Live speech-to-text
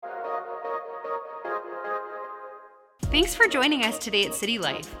Thanks for joining us today at City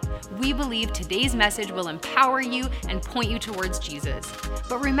Life. We believe today's message will empower you and point you towards Jesus.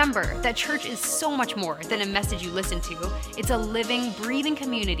 But remember that church is so much more than a message you listen to. It's a living, breathing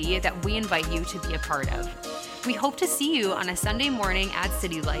community that we invite you to be a part of. We hope to see you on a Sunday morning at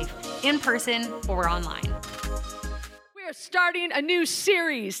City Life, in person or online. We are starting a new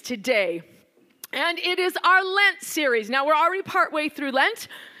series today, and it is our Lent series. Now, we're already partway through Lent.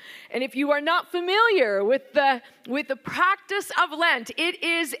 And if you are not familiar with the practice of Lent, it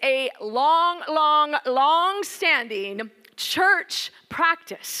is a long-standing church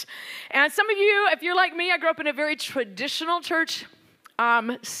practice. And some of you, if you're like me, I grew up in a very traditional church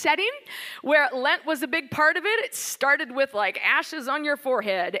setting where Lent was a big part of it. It started with like ashes on your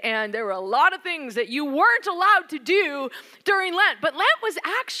forehead, and there were a lot of things that you weren't allowed to do during Lent. But Lent was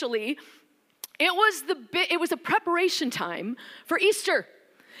actually, it was a preparation time for Easter.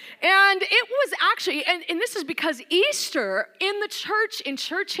 And it was actually, and this is because Easter in the church, in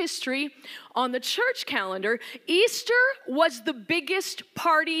church history, on the church calendar, Easter was the biggest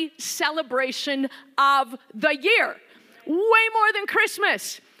party celebration of the year. Way more than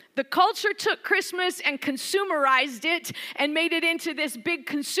Christmas. The culture took Christmas and consumerized it and made it into this big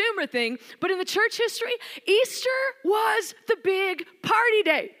consumer thing. But in the church history, Easter was the big party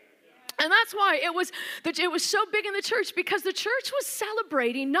day. And that's why it was so big in the church, because the church was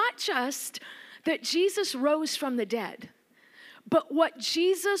celebrating not just that Jesus rose from the dead, but what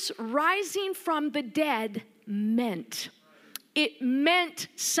Jesus rising from the dead meant. It meant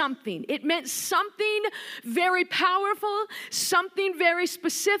something. It meant something very powerful, something very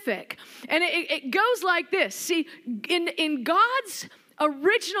specific. And it goes like this. See, in God's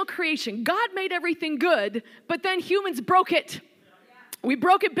original creation, God made everything good, but then humans broke it. We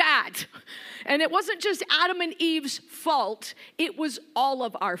broke it bad. And it wasn't just Adam and Eve's fault. It was all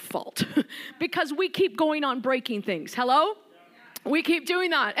of our fault because we keep going on breaking things. Hello? We keep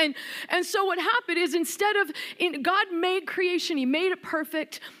doing that. And so what happened is God made creation. He made it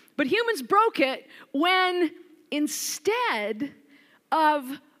perfect. But humans broke it when instead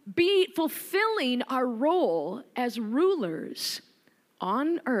of fulfilling our role as rulers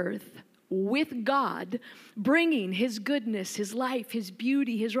on earth, with God, bringing His goodness, His life, His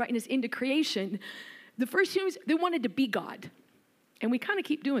beauty, His rightness into creation, the first humans, they wanted to be God. And we kind of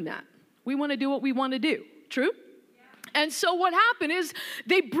keep doing that. We want to do what we want to do. True? Yeah. And so what happened is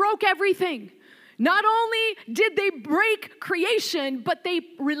they broke everything. Not only did they break creation, but they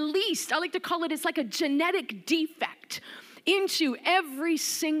released, I like to call it, it's like a genetic defect into every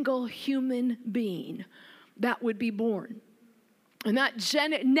single human being that would be born. And that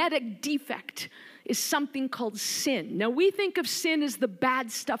genetic defect is something called sin. Now, we think of sin as the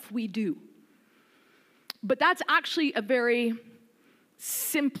bad stuff we do. But that's actually a very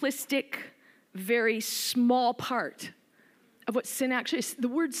simplistic, very small part of what sin actually is. The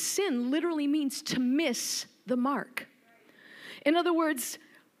word sin literally means to miss the mark. In other words,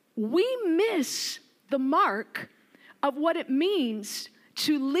 we miss the mark of what it means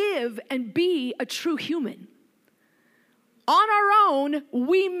to live and be a true human. On our own,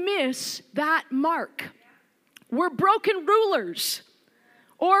 we miss that mark. We're broken rulers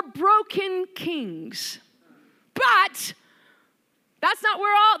or broken kings. But that's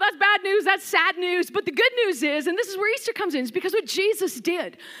bad news, that's sad news. But the good news is, and this is where Easter comes in, is because what Jesus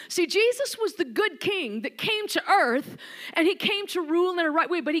did. See, Jesus was the good king that came to earth, and He came to rule in a right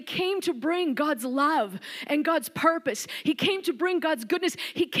way, but He came to bring God's love and God's purpose. He came to bring God's goodness.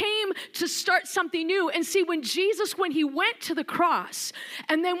 He came to start something new. And see, when He went to the cross,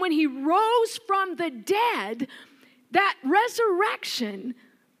 and then when He rose from the dead, that resurrection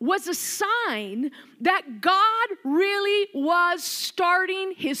was a sign that God really was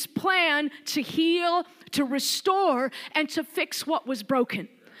starting His plan to heal, to restore, and to fix what was broken.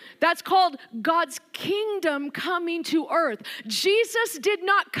 That's called God's kingdom coming to earth. Jesus did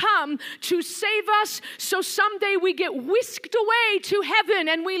not come to save us so someday we get whisked away to heaven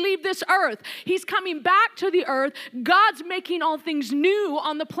and we leave this earth. He's coming back to the earth. God's making all things new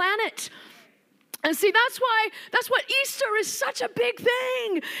on the planet. And see, that's what Easter is such a big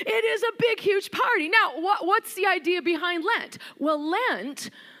thing. It is a big, huge party. Now, what's the idea behind Lent? Well,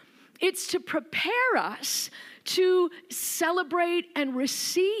 Lent, it's to prepare us to celebrate and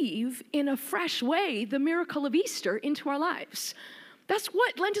receive in a fresh way the miracle of Easter into our lives. That's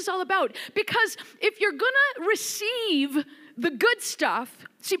what Lent is all about. Because if you're going to receive the good stuff,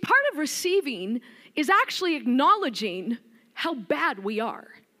 see, part of receiving is actually acknowledging how bad we are.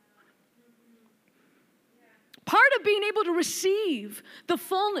 Part of being able to receive the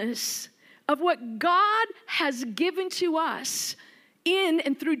fullness of what God has given to us in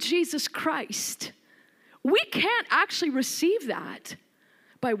and through Jesus Christ we can't actually receive that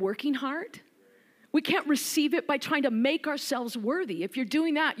by working hard. We can't receive it by trying to make ourselves worthy. If you're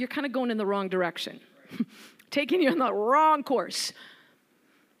doing that, you're kind of going in the wrong direction, taking you in the wrong course.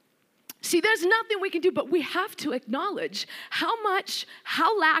 See, there's nothing we can do, but we have to acknowledge how much,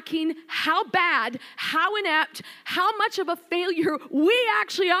 how lacking, how bad, how inept, how much of a failure we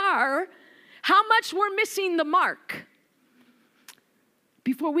actually are, how much we're missing the mark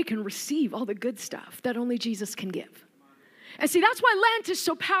before we can receive all the good stuff that only Jesus can give. And see, that's why Lent is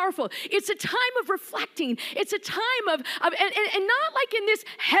so powerful. It's a time of reflecting. It's a time of and not like in this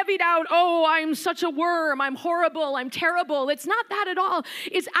heavied out, oh, I'm such a worm, I'm horrible, I'm terrible. It's not that at all.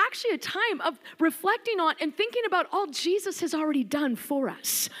 It's actually a time of reflecting on and thinking about all Jesus has already done for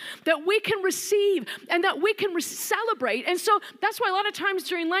us, that we can receive and that we can celebrate. And so that's why a lot of times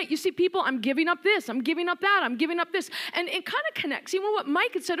during Lent, you see people, I'm giving up this, I'm giving up that, I'm giving up this. And it kind of connects. Even what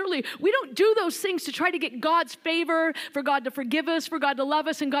Mike had said earlier, we don't do those things to try to get God's favor, for God to forgive us, for God to love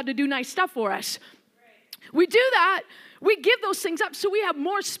us, and God to do nice stuff for us. Right. We do that. We give those things up so we have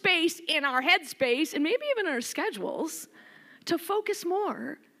more space in our headspace and maybe even in our schedules to focus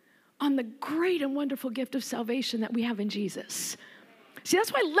more on the great and wonderful gift of salvation that we have in Jesus. See,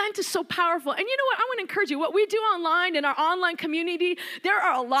 that's why Lent is so powerful. And you know what? I want to encourage you. What we do online in our online community, there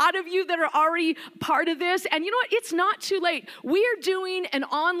are a lot of you that are already part of this. And you know what? It's not too late. We are doing an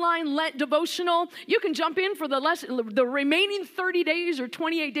online Lent devotional. You can jump in for the remaining 30 days or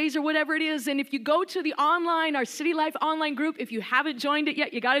 28 days or whatever it is. And if you go to the online, our City Life online group, if you haven't joined it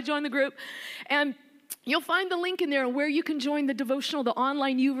yet, you got to join the group. And you'll find the link in there where you can join the devotional, the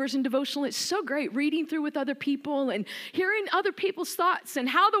online YouVersion devotional. It's so great reading through with other people and hearing other people's thoughts and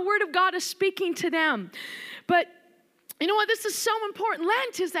how the Word of God is speaking to them. But you know what? This is so important.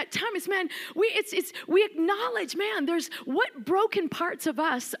 Lent is that time. We acknowledge, man, there's what broken parts of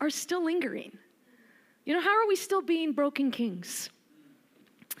us are still lingering. You know, how are we still being broken kings?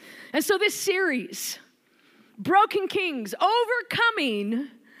 And so this series, Broken Kings, Overcoming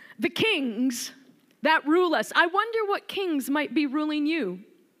the Kings that rule us. I wonder what kings might be ruling you.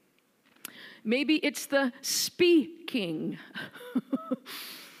 Maybe it's the speaking.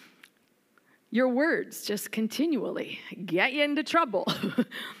 Your words just continually get you into trouble.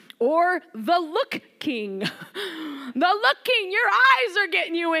 Or the looking. The looking, your eyes are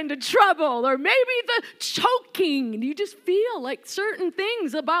getting you into trouble. Or maybe the choking. You just feel like certain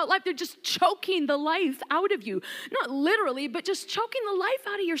things about life, they're just choking the life out of you. Not literally, but just choking the life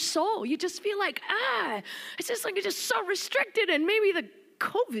out of your soul. You just feel like, it's just like you're just so restricted. And maybe the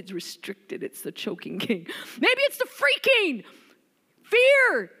COVID's restricted. It's the choking king. Maybe it's the freaking.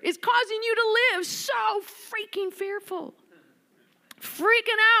 Fear is causing you to live so freaking fearful.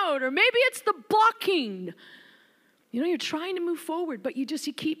 Freaking out. Or maybe it's the blocking. You know, you're trying to move forward, but you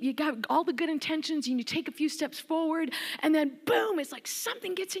got all the good intentions and you take a few steps forward and then boom, it's like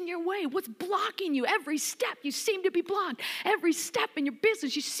something gets in your way. What's blocking you? Every step you seem to be blocked. Every step in your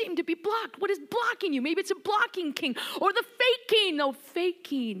business you seem to be blocked. What is blocking you? Maybe it's a blocking king or the faking. No,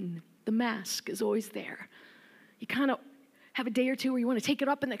 faking. The mask is always there. You kind of have a day or two where you want to take it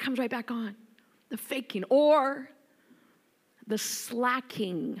up and then it comes right back on. The faking or the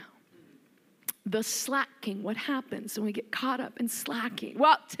slacking. The slacking, what happens when we get caught up in slacking?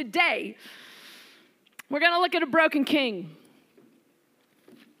 Well, today, we're going to look at a broken king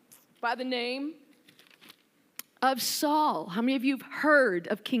by the name of Saul. How many of you have heard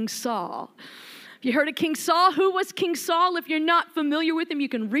of King Saul? Have you heard of King Saul? Who was King Saul? If you're not familiar with him, you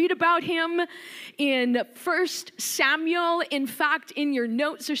can read about him in 1 Samuel. In fact, in your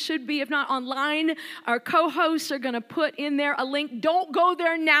notes, there should be, if not online, our co-hosts are going to put in there a link. Don't go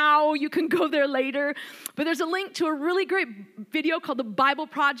there now. You can go there later. But there's a link to a really great video called The Bible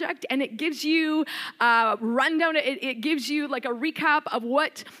Project, and it gives you a rundown. It gives you like a recap of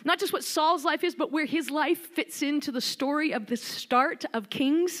what, not just what Saul's life is, but where his life fits into the story of the start of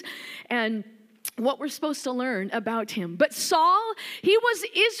Kings and what we're supposed to learn about him. But Saul, he was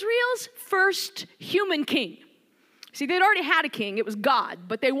Israel's first human king. See, they'd already had a king. It was God,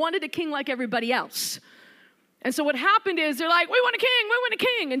 but they wanted a king like everybody else. And so what happened is they're like, we want a king, we want a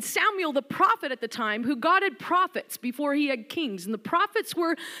king. And Samuel, the prophet at the time, who God had prophets before he had kings. And the prophets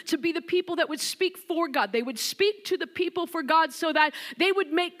were to be the people that would speak for God. They would speak to the people for God so that they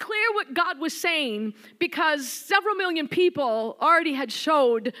would make clear what God was saying, because several million people already had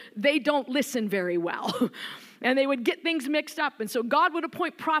showed they don't listen very well. And they would get things mixed up. And so God would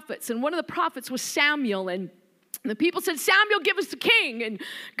appoint prophets. And one of the prophets was Samuel. And the people said, Samuel, give us the king.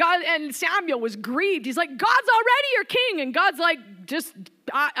 And Samuel was grieved. He's like, God's already your king. And God's like,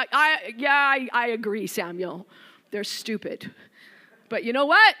 I agree, Samuel. They're stupid. But you know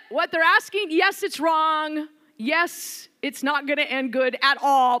what? What they're asking, yes, it's wrong. Yes, it's not going to end good at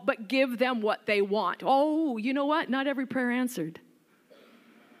all, but give them what they want. Oh, you know what? Not every prayer answered.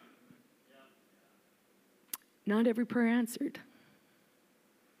 Not every prayer answered.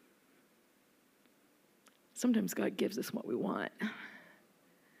 Sometimes God gives us what we want.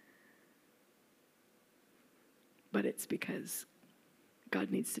 But it's because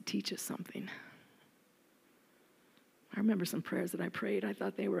God needs to teach us something. I remember some prayers that I prayed. I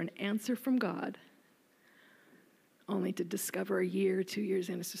thought they were an answer from God, only to discover a year, 2 years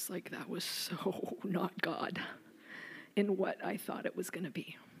in, it's just like, that was so not God in what I thought it was going to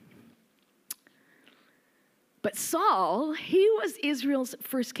be. But Saul, he was Israel's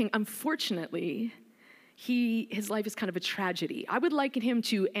first king. Unfortunately, his life is kind of a tragedy. I would liken him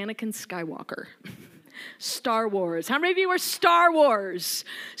to Anakin Skywalker. Star Wars. How many of you are Star Wars?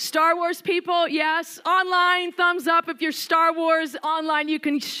 Star Wars people? Yes. Online, thumbs up. If you're Star Wars online, you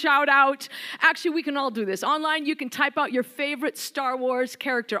can shout out. Actually, we can all do this. Online, you can type out your favorite Star Wars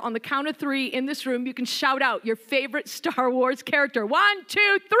character. On the count of 3 in this room, you can shout out your favorite Star Wars character. 1,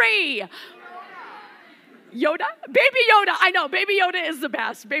 2, 3. Yoda? Baby Yoda. I know, Baby Yoda is the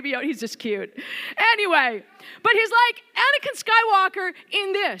best. Baby Yoda, he's just cute. Anyway, but he's like Anakin Skywalker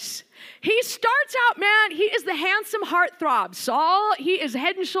in this. He starts out, man, he is the handsome heartthrob. Saul, he is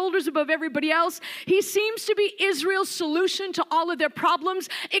head and shoulders above everybody else. He seems to be Israel's solution to all of their problems,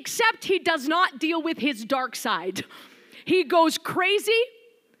 except he does not deal with his dark side. He goes crazy.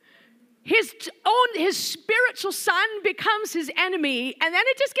 His spiritual son becomes his enemy, and then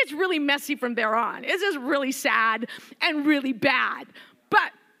it just gets really messy from there on. It's just really sad and really bad.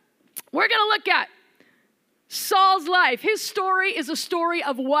 But we're going to look at Saul's life. His story is a story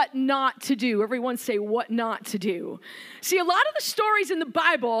of what not to do. Everyone say what not to do. See, a lot of the stories in the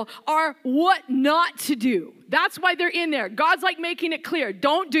Bible are what not to do. That's why they're in there. God's like making it clear.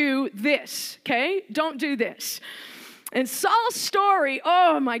 Don't do this, okay? Don't do this. And Saul's story,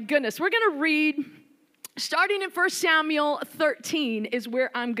 oh my goodness, we're going to read, starting in 1 Samuel 13 is where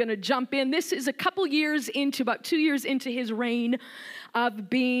I'm going to jump in. This is a couple years into, about 2 years into his reign of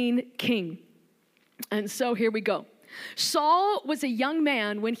being king. And so here we go. Saul was a young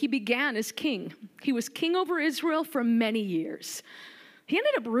man when he began as king. He was king over Israel for many years. He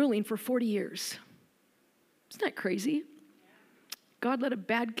ended up ruling for 40 years. Isn't that crazy? God let a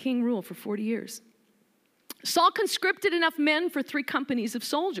bad king rule for 40 years. Saul conscripted enough men for 3 companies of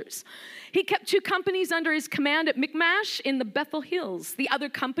soldiers. He kept 2 companies under his command at Michmash in the Bethel Hills. The other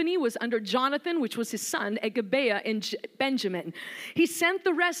company was under Jonathan, which was his son, at Gibeah in Benjamin. He sent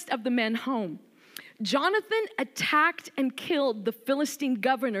the rest of the men home. Jonathan attacked and killed the Philistine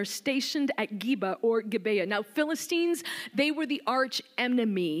governor stationed at Geba or Gibeah. Now, Philistines, they were the arch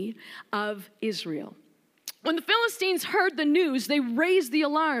enemy of Israel. When the Philistines heard the news, they raised the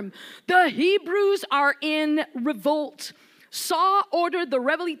alarm. The Hebrews are in revolt. Saul ordered the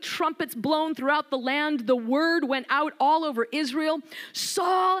reveille trumpets blown throughout the land. The word went out all over Israel.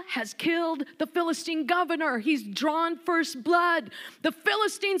 Saul has killed the Philistine governor. He's drawn first blood. The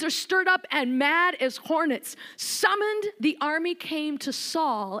Philistines are stirred up and mad as hornets. Summoned, the army came to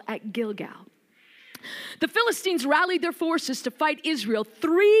Saul at Gilgal. The Philistines rallied their forces to fight Israel.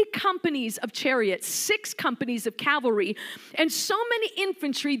 3 companies of chariots, 6 companies of cavalry, and so many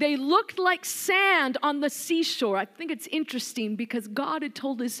infantry, they looked like sand on the seashore. I think it's interesting because God had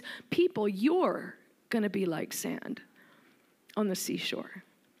told his people, you're going to be like sand on the seashore.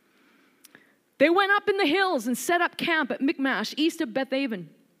 They went up in the hills and set up camp at Michmash, east of Bethaven.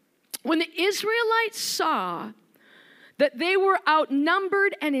 When the Israelites saw that they were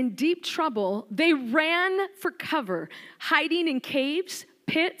outnumbered and in deep trouble, they ran for cover, hiding in caves,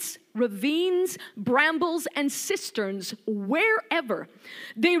 pits, ravines, brambles, and cisterns, wherever.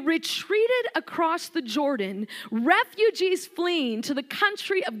 They retreated across the Jordan, refugees fleeing to the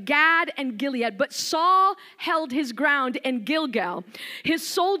country of Gad and Gilead. But Saul held his ground in Gilgal, his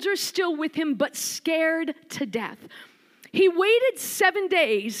soldiers still with him, but scared to death. He waited 7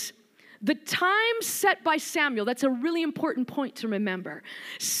 days, the time set by Samuel. That's a really important point to remember.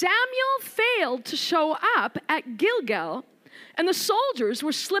 Samuel failed to show up at Gilgal, and the soldiers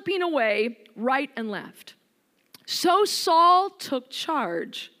were slipping away right and left. So Saul took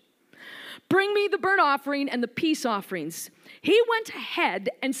charge. Bring me the burnt offering and the peace offerings. He went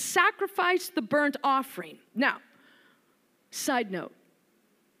ahead and sacrificed the burnt offering. Now, side note,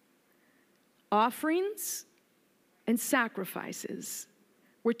 offerings and sacrifices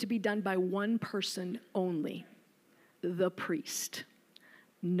were to be done by one person only, the priest,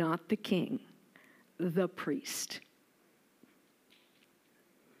 not the king, the priest.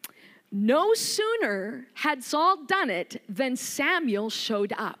 No sooner had Saul done it than Samuel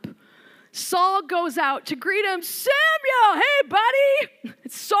showed up. Saul goes out to greet him. Samuel, hey, buddy.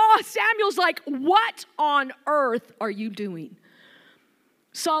 Samuel's like, what on earth are you doing?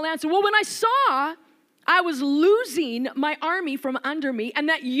 Saul answered, well, when I saw I was losing my army from under me, and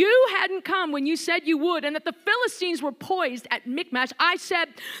that you hadn't come when you said you would, and that the Philistines were poised at Michmash, I said,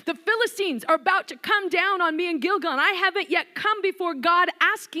 the Philistines are about to come down on me in Gilgal, and I haven't yet come before God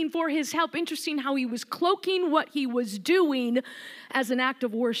asking for his help. Interesting how he was cloaking what he was doing as an act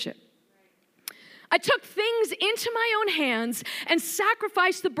of worship. I took things into my own hands and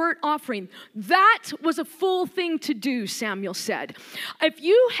sacrificed the burnt offering. That was a full thing to do, Samuel said. If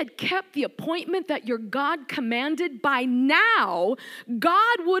you had kept the appointment that your God commanded, by now,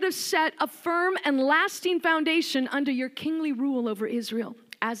 God would have set a firm and lasting foundation under your kingly rule over Israel.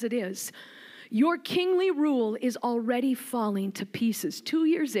 As it is, your kingly rule is already falling to pieces. 2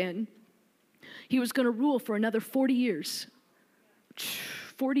 years in, he was going to rule for another 40 years.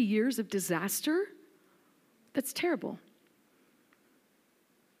 40 years of disaster? That's terrible.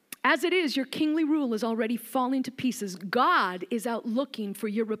 As it is, your kingly rule is already falling to pieces. God is out looking for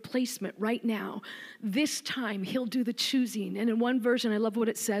your replacement right now. This time, he'll do the choosing. And in one version, I love what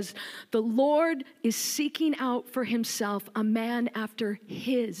it says, the Lord is seeking out for himself a man after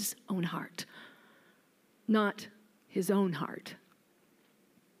his own heart, not his own heart.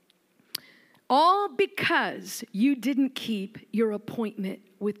 All because you didn't keep your appointment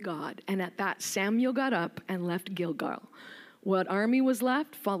with God. And at that, Samuel got up and left Gilgal. What army was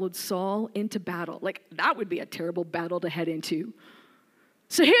left followed Saul into battle. Like, that would be a terrible battle to head into.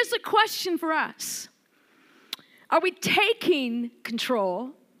 So here's the question for us. Are we taking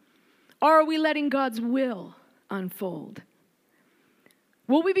control, or are we letting God's will unfold?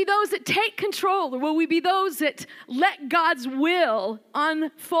 Will we be those that take control, or will we be those that let God's will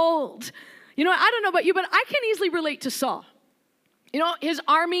unfold? You know, I don't know about you, but I can easily relate to Saul. You know, his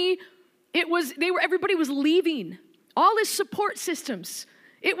army, everybody was leaving. All his support systems,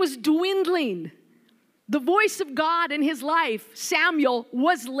 it was dwindling. The voice of God in his life, Samuel,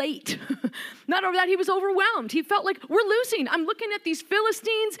 was late. Not only that, he was overwhelmed. He felt like, we're losing. I'm looking at these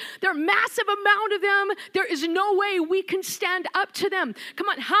Philistines. There are a massive amount of them. There is no way we can stand up to them. Come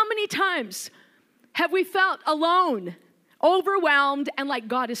on, how many times have we felt alone, overwhelmed, and like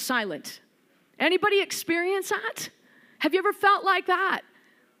God is silent? Anybody experience that? Have you ever felt like that?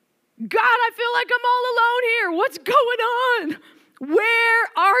 God, I feel like I'm all alone here. What's going on? Where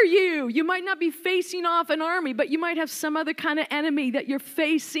are you? You might not be facing off an army, but you might have some other kind of enemy that you're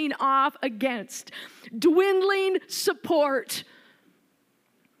facing off against. Dwindling support.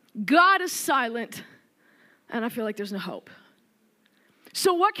 God is silent, and I feel like there's no hope.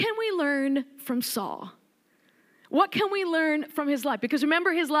 So what can we learn from Saul? What can we learn from his life? Because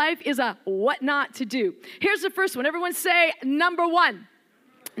remember, his life is a what not to do. Here's the first one. Everyone say number one.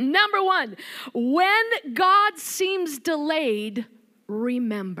 Number one, when God seems delayed,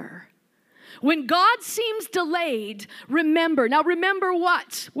 remember. When God seems delayed, remember. Now remember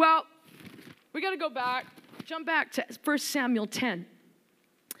what? Well, we got to go back, jump back to 1 Samuel 10.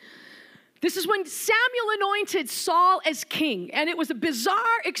 This is when Samuel anointed Saul as king, and it was a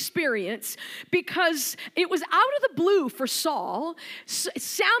bizarre experience because it was out of the blue for Saul.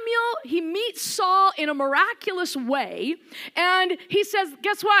 Samuel, he meets Saul in a miraculous way, and he says,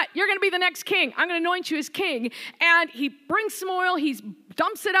 guess what? You're going to be the next king. I'm going to anoint you as king. And he brings some oil, he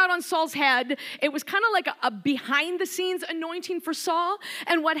dumps it out on Saul's head. It was kind of like a behind-the-scenes anointing for Saul,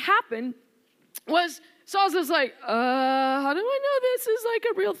 and what happened was Saul's just like, how do I know this is like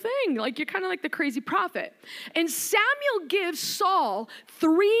a real thing? Like, you're kind of like the crazy prophet. And Samuel gives Saul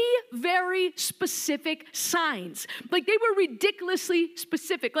 3 very specific signs. Like, they were ridiculously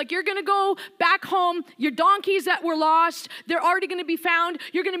specific. Like, you're going to go back home. Your donkeys that were lost, they're already going to be found.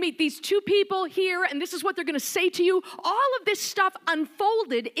 You're going to meet these 2 people here, and this is what they're going to say to you. All of this stuff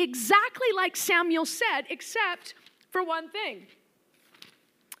unfolded exactly like Samuel said, except for one thing.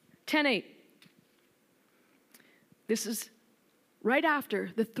 10:8. This is right after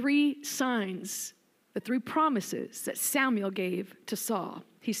the 3 signs, the 3 promises that Samuel gave to Saul.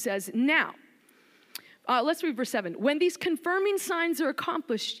 He says, now, let's read verse 7. When these confirming signs are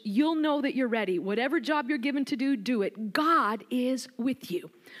accomplished, you'll know that you're ready. Whatever job you're given to do, do it. God is with you.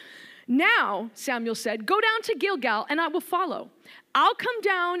 Now, Samuel said, go down to Gilgal and I will follow. I'll come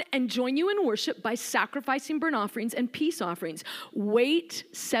down and join you in worship by sacrificing burnt offerings and peace offerings. Wait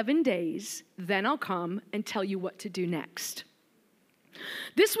 7 days, then I'll come and tell you what to do next.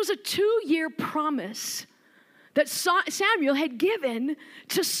 This was a 2-year promise that Samuel had given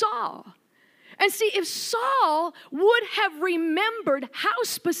to Saul. And see, if Saul would have remembered how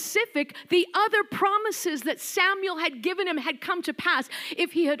specific the other promises that Samuel had given him had come to pass,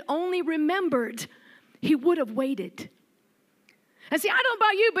 if he had only remembered, he would have waited. And see, I don't know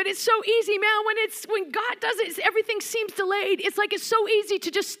about you, but it's so easy, man, when God does it, everything seems delayed. It's like it's so easy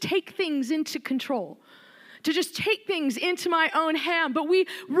to just take things into control, to just take things into my own hand. But we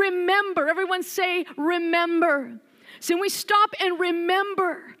remember, everyone say, remember. So when we stop and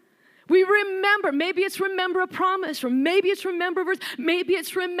remember, we remember, maybe it's remember a promise, or maybe it's remember a verse, maybe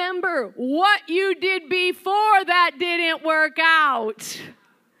it's remember what you did before that didn't work out.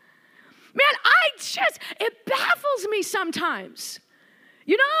 Man, it baffles me sometimes.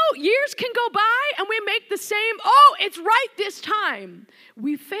 You know, years can go by and we make the same, oh, it's right this time.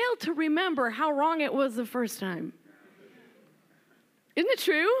 We fail to remember how wrong it was the first time. Isn't it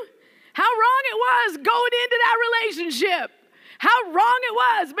true? How wrong it was going into that relationship. How wrong it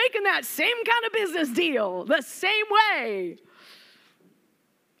was making that same kind of business deal the same way.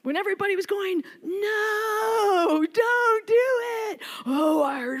 When everybody was going, no, don't do it. Oh,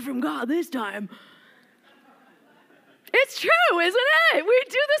 I heard from God this time. It's true, isn't it? We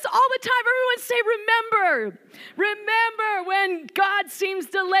do this all the time. Everyone say, remember. Remember when God seems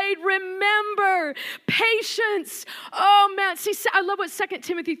delayed. Remember. Patience. Oh, man. See, I love what 2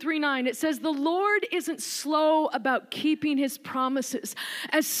 Timothy 3:9, it says, the Lord isn't slow about keeping his promises,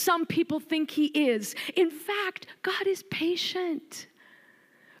 as some people think he is. In fact, God is patient.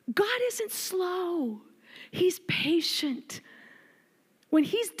 God isn't slow. He's patient. When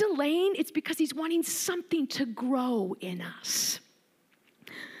he's delaying, it's because he's wanting something to grow in us.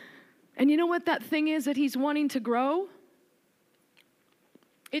 And you know what that thing is that he's wanting to grow?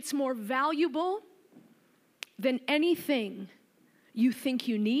 It's more valuable than anything you think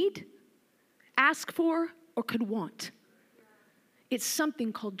you need, ask for, or could want. It's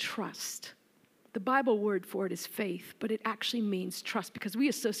something called trust. The Bible word for it is faith, but it actually means trust, because we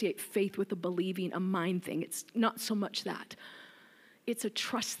associate faith with a believing, a mind thing. It's not so much that. It's a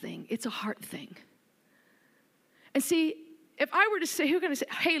trust thing. It's a heart thing. And see, if I were to say, who's going to say,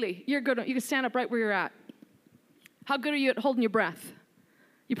 Haley, you're good. You can stand up right where you're at. How good are you at holding your breath?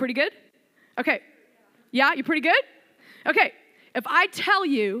 You pretty good? Okay. Yeah, you pretty good? Okay. If I tell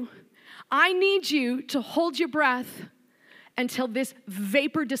you, I need you to hold your breath until this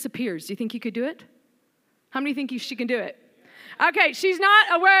vapor disappears, do you think you could do it? How many think she can do it? Okay, she's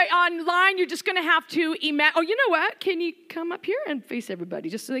not aware online. You're just going to have to imagine. Oh, you know what? Can you come up here and face everybody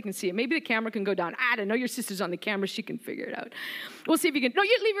just so they can see it? Maybe the camera can go down. I don't know. Your sister's on the camera. She can figure it out. We'll see if you can. No,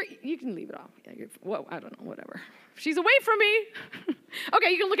 you leave her. You can leave it off. Yeah, well, I don't know. Whatever. She's away from me.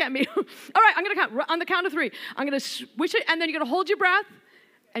 Okay, you can look at me. All right, I'm going to count. On the count of 3, I'm going to swish it, and then you're going to hold your breath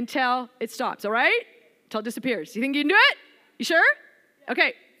until it stops, all right? Until it disappears. You think you can do it? You sure?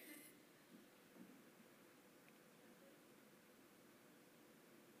 Okay.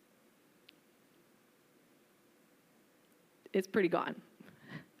 It's pretty gone.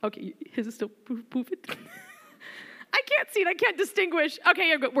 Okay, is it still poof it? I can't see it. I can't distinguish.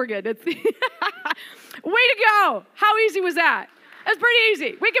 Okay, we're good. Way to go. How easy was that? That's pretty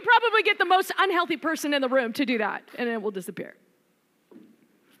easy. We could probably get the most unhealthy person in the room to do that, and it will disappear.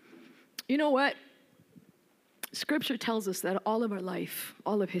 You know what? Scripture tells us that all of our life,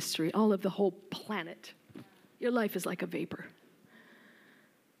 all of history, all of the whole planet, your life is like a vapor.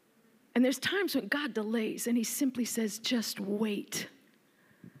 And there's times when God delays and he simply says, just wait.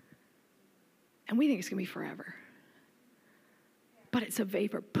 And we think it's going to be forever. But it's a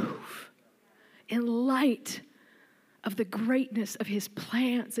vapor, poof. In light of the greatness of his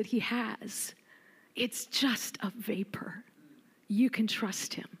plans that he has, it's just a vapor. You can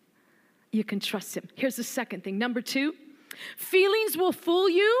trust him. You can trust him. Here's the second thing. Number 2, feelings will fool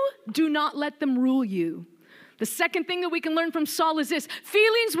you. Do not let them rule you. The second thing that we can learn from Saul is this: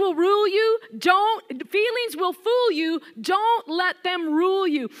 feelings will rule you. Feelings will fool you. Don't let them rule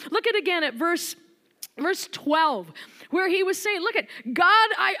you. Look at again at verse 12, where he was saying, look at God,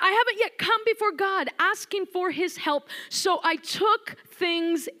 I haven't yet come before God asking for his help. So I took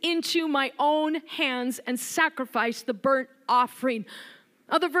things into my own hands and sacrificed the burnt offering.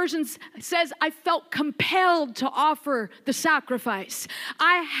 Other versions says, I felt compelled to offer the sacrifice.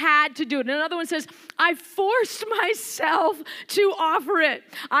 I had to do it. And another one says, I forced myself to offer it.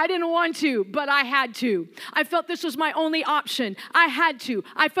 I didn't want to, but I had to. I felt this was my only option. I had to.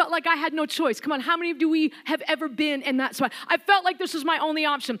 I felt like I had no choice. Come on, how many do we have ever been in that spot? I felt like this was my only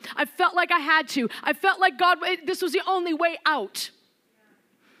option. I felt like I had to. I felt like God, this was the only way out.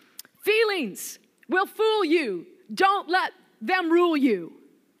 Feelings will fool you. Don't let them rule you.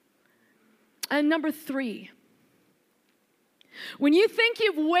 And number 3, when you think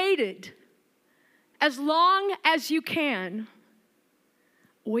you've waited as long as you can,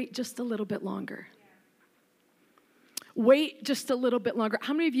 wait just a little bit longer. Wait just a little bit longer.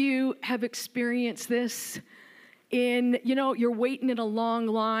 How many of you have experienced this you're waiting in a long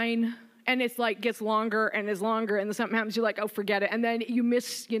line, and it's like gets longer and is longer, and then something happens, you're like, oh, forget it. And then you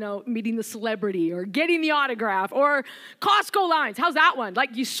miss, meeting the celebrity or getting the autograph, or Costco lines. How's that one?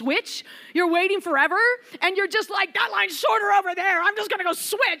 Like you switch, you're waiting forever, and you're just like, that line's shorter over there. I'm just going to go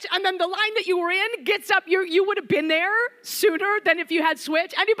switch. And then the line that you were in gets up. You would have been there sooner than if you had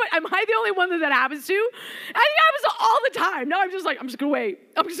switched. Anybody, am I the only one that happens to? I think it happens all the time. Now I'm just like, I'm just going to wait.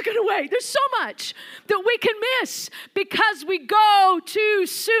 I'm just going to wait. There's so much that we can miss because we go too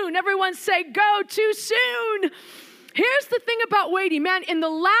soon. Everyone say, go too soon. Here's the thing about waiting, man. In the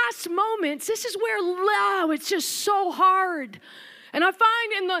last moments, this is where it's just so hard. And I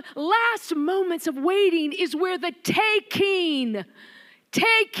find in the last moments of waiting is where the taking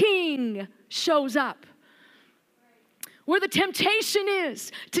shows up. Where the temptation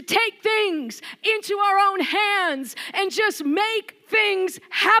is to take things into our own hands and just make things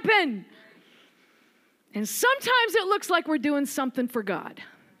happen. And sometimes it looks like we're doing something for God.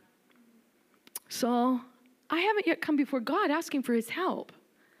 So I haven't yet come before God asking for his help.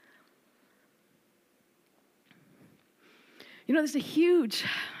 There's a huge,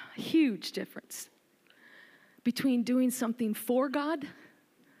 huge difference between doing something for God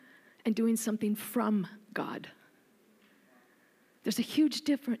and doing something from God. There's a huge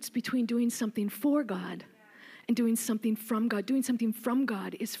difference between doing something for God and doing something from God. Doing something from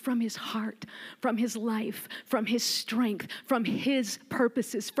God is from his heart, from his life, from his strength, from his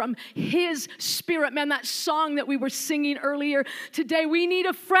purposes, from his spirit. Man, that song that we were singing earlier today, we need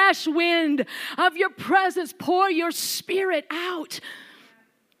a fresh wind of your presence. Pour your spirit out.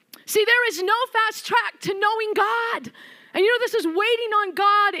 See, there is no fast track to knowing God. And this is waiting on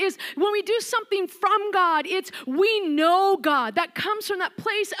God is when we do something from God, it's we know God. That comes from that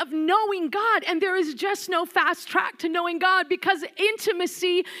place of knowing God. And there is just no fast track to knowing God because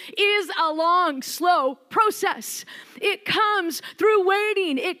intimacy is a long, slow process. It comes through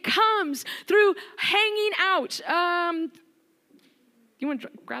waiting. It comes through hanging out. You want to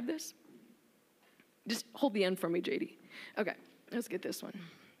grab this? Just hold the end for me, JD. Okay, let's get this one.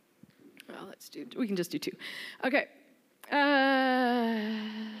 Well, we can just do two. Okay. That's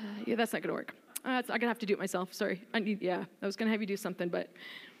not going to work. I'm going to have to do it myself. Sorry. I was going to have you do something, but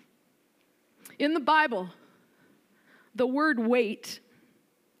in the Bible, the word wait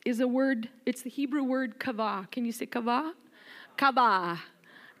is a word, it's the Hebrew word kavah. Can you say kavah? Kavah.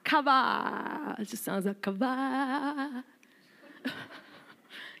 Kavah. It just sounds like kavah.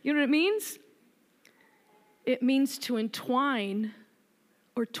 You know what it means? It means to entwine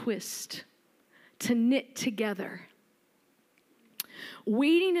or twist, to knit together.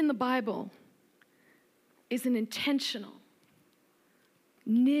 Waiting in the Bible is an intentional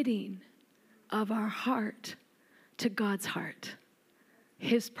knitting of our heart to God's heart,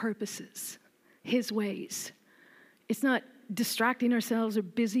 his purposes, his ways. It's not distracting ourselves or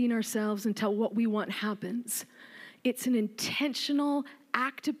busying ourselves until what we want happens. It's an intentional,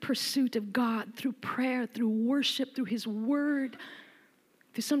 active pursuit of God through prayer, through worship, through his word,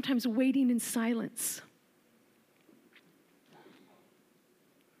 through sometimes waiting in silence.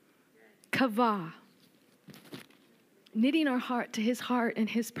 Kavah, knitting our heart to his heart and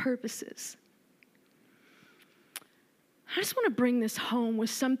his purposes. I just want to bring this home with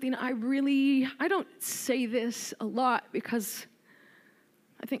something I don't say this a lot because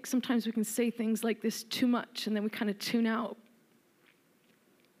I think sometimes we can say things like this too much and then we kind of tune out.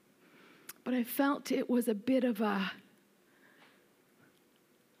 But I felt it was a bit of a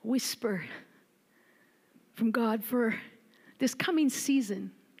whisper from God for this coming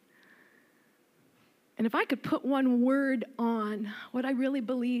season. And if I could put one word on what I really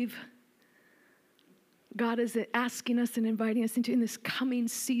believe God is asking us and inviting us into in this coming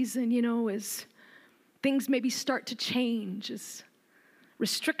season, as things maybe start to change, as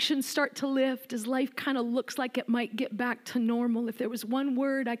restrictions start to lift, as life kind of looks like it might get back to normal. If there was one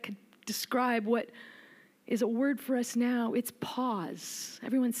word I could describe what is a word for us now, it's pause.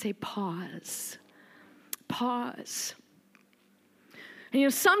 Everyone say pause. Pause.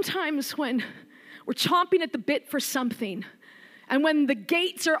 And sometimes when we're chomping at the bit for something, and when the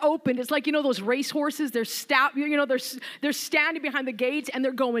gates are opened, it's like, those racehorses, they're standing behind the gates and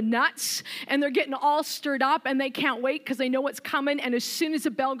they're going nuts and they're getting all stirred up and they can't wait because they know what's coming. And as soon as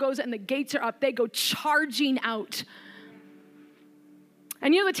the bell goes and the gates are up, they go charging out.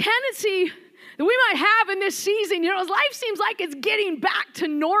 And the tendency that we might have in this season, as life seems like it's getting back to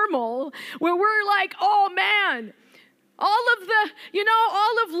normal, where we're like, oh man,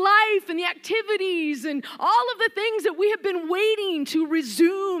 all of life and the activities and all of the things that we have been waiting to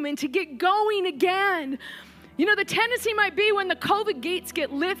resume and to get going again. The tendency might be when the COVID gates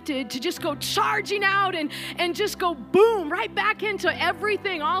get lifted to just go charging out and just go boom, right back into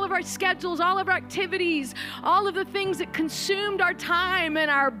everything, all of our schedules, all of our activities, all of the things that consumed our time and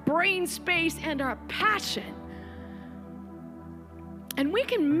our brain space and our passion. And we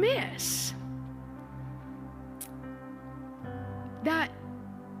can miss that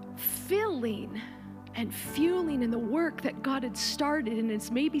filling and fueling in the work that God had started and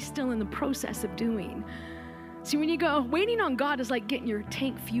is maybe still in the process of doing. See, when you go, waiting on God is like getting your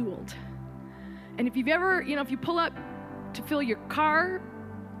tank fueled. And if you've ever, if you pull up to fill your car,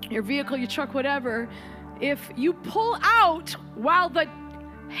 your vehicle, your truck, whatever, if you pull out while the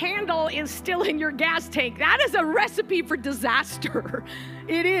handle is still in your gas tank, that is a recipe for disaster.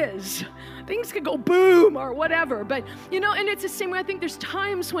 It is. Things could go boom or whatever. But, and it's the same way. I think there's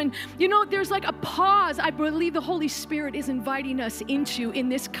times when, there's like a pause I believe the Holy Spirit is inviting us into in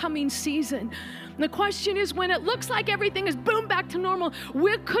this coming season. And the question is, when it looks like everything is boom back to normal,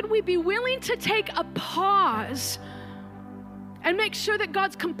 could we be willing to take a pause and make sure that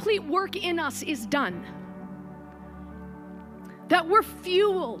God's complete work in us is done? That we're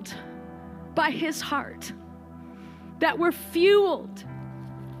fueled by His heart. That we're fueled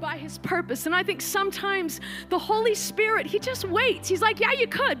by His purpose. And I think sometimes the Holy Spirit, He just waits. He's like, yeah, you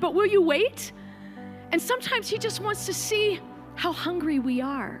could, but will you wait? And sometimes He just wants to see how hungry we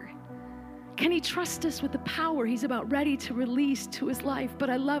are. Can He trust us with the power He's about ready to release to His life? But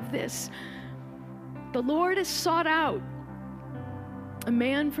I love this. The Lord has sought out a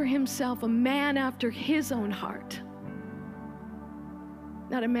man for Himself, a man after His own heart.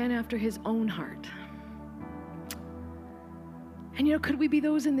 Not a man after His own heart. And could we be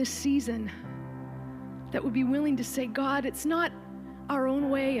those in this season that would be willing to say, God, it's not our own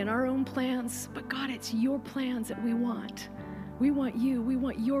way and our own plans, but God, it's your plans that we want. We want you. We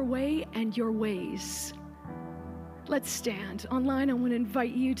want your way and your ways. Let's stand. Online, I want to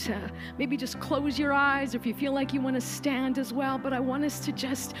invite you to maybe just close your eyes, or if you feel like you want to stand as well. But I want us to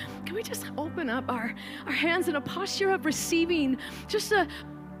can we just open up our hands in a posture of receiving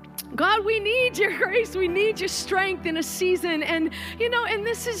God, we need your grace. We need your strength in a season. And, and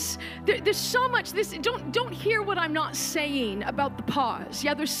there's so much, don't hear what I'm not saying about the pause.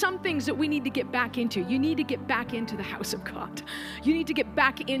 Yeah, there's some things that we need to get back into. You need to get back into the house of God. You need to get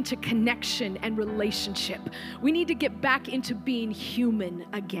back into connection and relationship. We need to get back into being human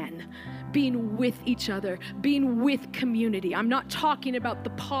again, being with each other, being with community. I'm not talking about the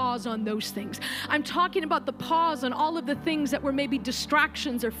pause on those things. I'm talking about the pause on all of the things that were maybe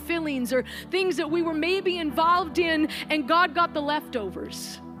distractions or fillings or things that we were maybe involved in, and God got the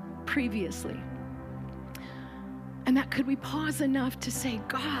leftovers previously. And that could we pause enough to say,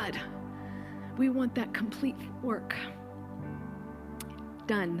 God, we want that complete work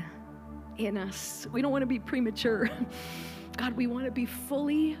done in us. We don't want to be premature. God, we want to be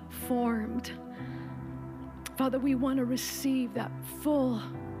fully formed. Father, we want to receive that full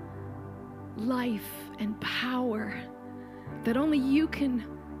life and power that only you can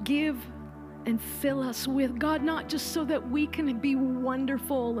give and fill us with. God, not just so that we can be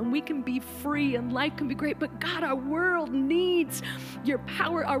wonderful and we can be free and life can be great, but God, our world needs your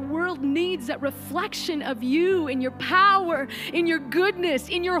power. Our world needs that reflection of you in your power, in your goodness,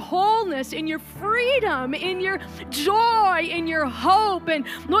 in your wholeness, in your freedom, in your joy, in your hope. And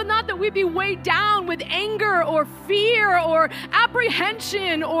Lord, not that we be weighed down with anger or fear or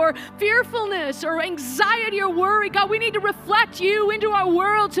apprehension or fearfulness or anxiety or worry. God, we need to reflect you into our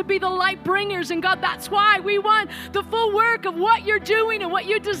world to be the light bringer. And God, that's why we want the full work of what you're doing and what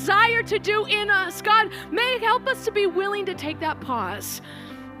you desire to do in us. God, may help us to be willing to take that pause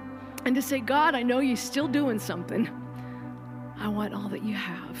and to say, God, I know you're still doing something. I want all that you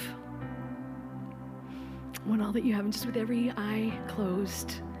have. I want all that you have. And just with every eye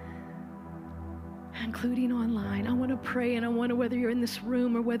closed, including online, I want to pray, and I want to, whether you're in this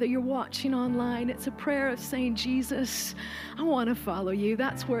room or whether you're watching online, it's a prayer of saying, Jesus, I want to follow you.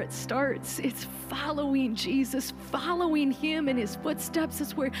 That's where it starts. It's following Jesus, following him in his footsteps.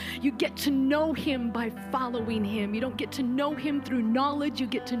 It's where you get to know him by following him. You don't get to know him through knowledge. You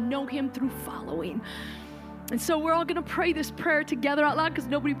get to know him through following. And so we're all going to pray this prayer together out loud because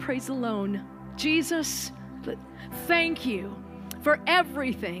nobody prays alone. Jesus, thank you for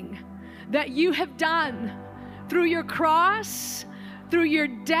everything that you have done through your cross, through your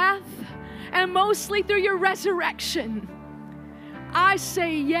death, and mostly through your resurrection. I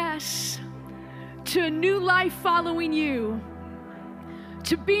say yes to a new life following you,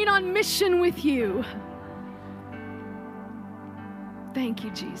 to being on mission with you. Thank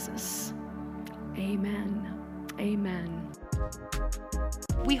you, Jesus. Amen. Amen.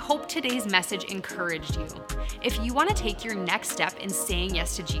 We hope today's message encouraged you. If you want to take your next step in saying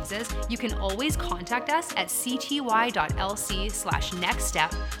yes to Jesus, you can always contact us at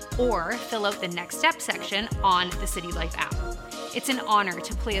cty.lc/nextstep or fill out the next step section on the City Life app. It's an honor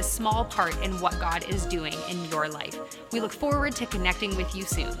to play a small part in what God is doing in your life. We look forward to connecting with you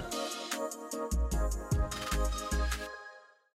soon.